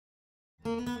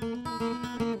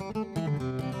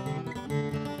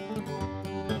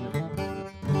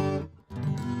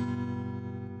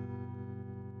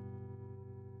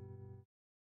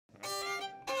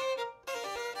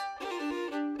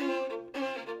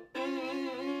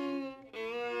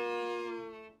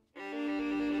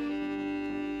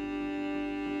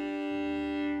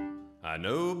I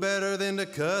know better than to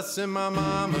cuss in my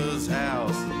mama's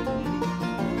house.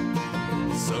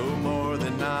 So more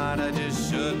than not, I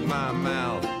just shut my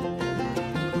mouth.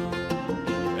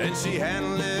 And she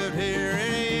hadn't lived here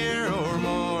in a year or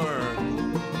more,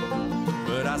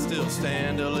 but I still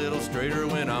stand a little straighter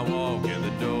when I walk in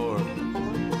the door.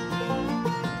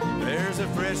 There's a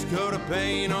fresh coat of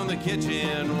paint on the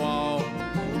kitchen wall.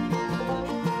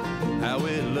 How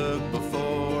it looked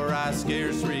before I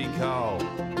scarce recall.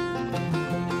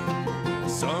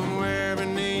 Somewhere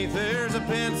beneath there's a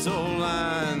pencil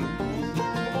line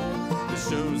that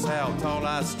shows how tall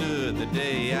I stood the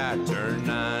day I turned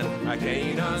 9. I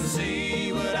can't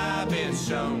unsee what I've been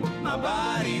shown. My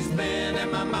body's bent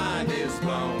and my mind is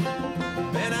blown,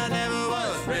 and I never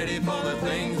was ready for the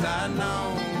things I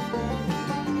know.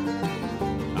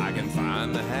 I can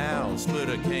find the house,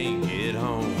 but I can't get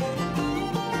home.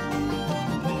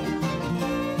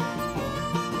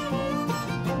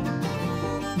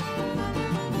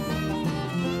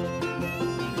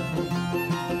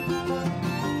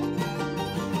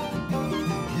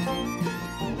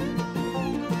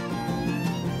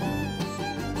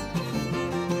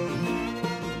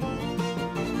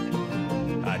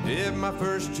 Did my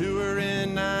first tour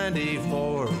in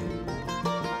 '94.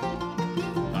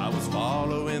 I was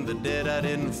following the dead, I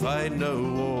didn't fight no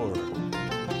war.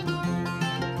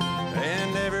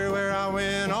 And everywhere I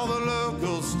went, all the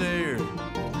locals stared,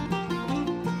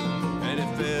 and it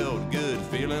felt good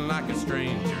feeling like a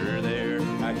stranger there.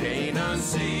 I can't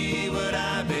unsee what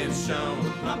I've been shown.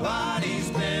 My body's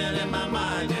bent and my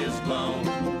mind is blown,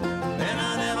 and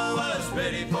I never was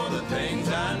ready for the things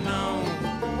I know.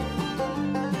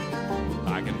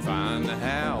 I can find the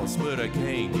house, but I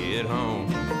can't get home.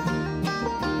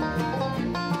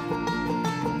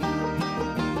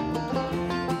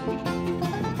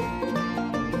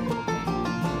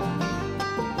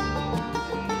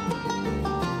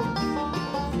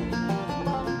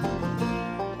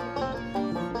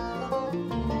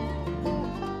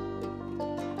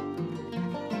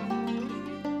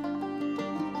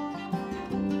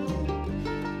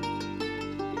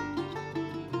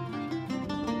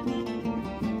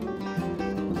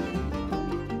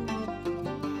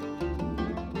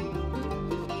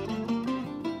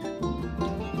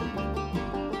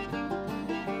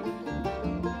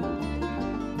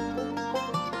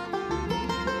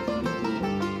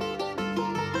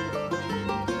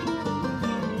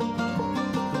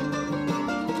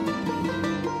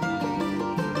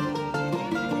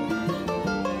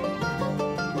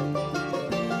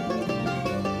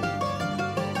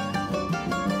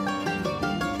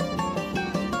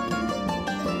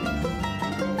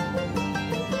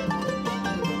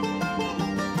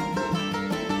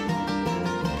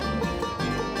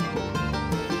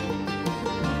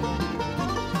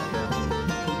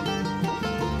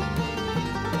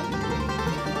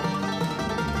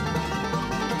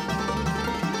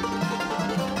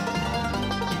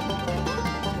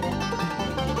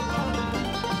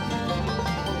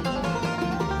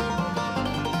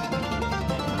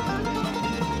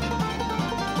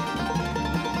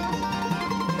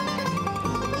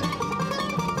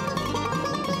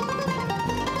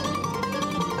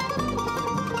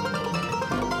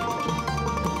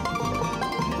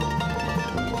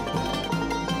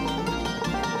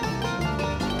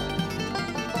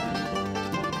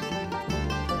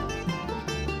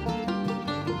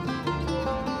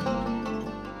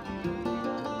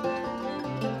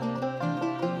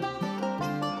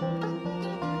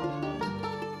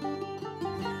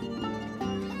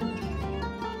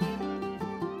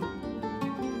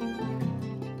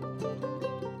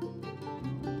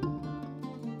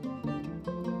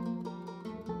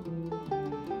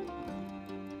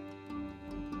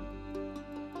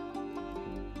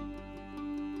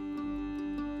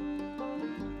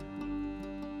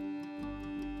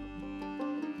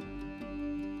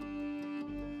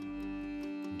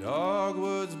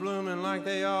 Dogwoods blooming like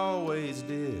they always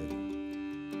did,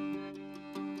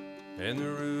 and the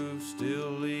roof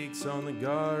still leaks on the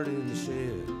garden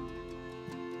shed.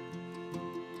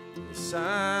 The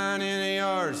sign in the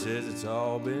yard says it's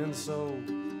all been sold,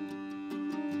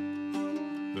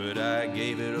 but I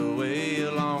gave it away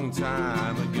a long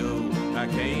time ago. I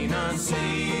can't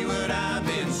unsee what I've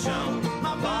been shown.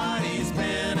 My body's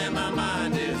been